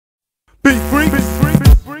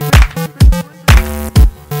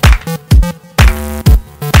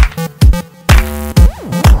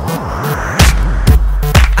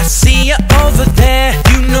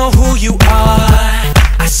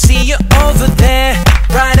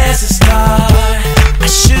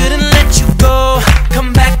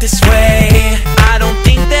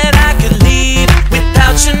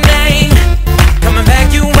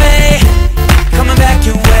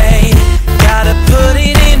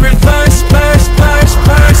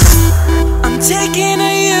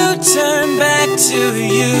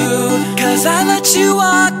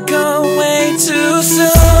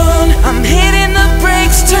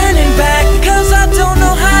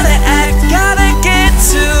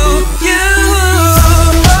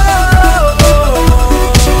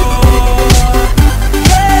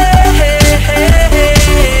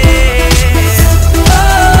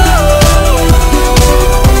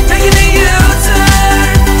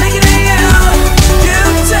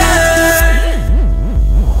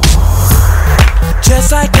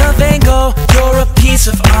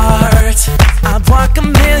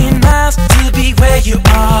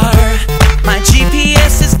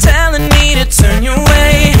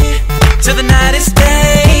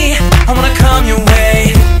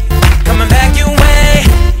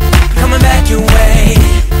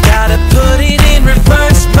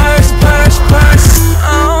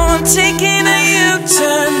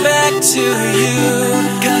turning back to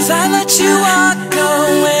you, 'cause I let you walk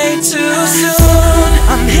away too soon.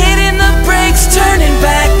 I'm hitting the brakes, turning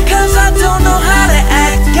back, 'cause I don't know how to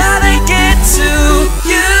act. Gotta get to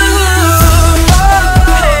you.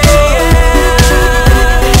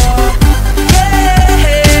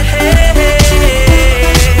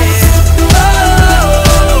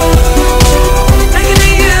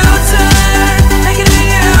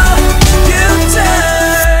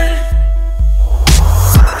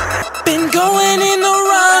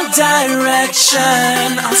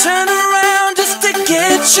 I'll turn around just to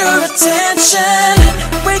get your attention.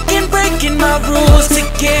 Breaking my rules to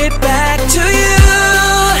get back to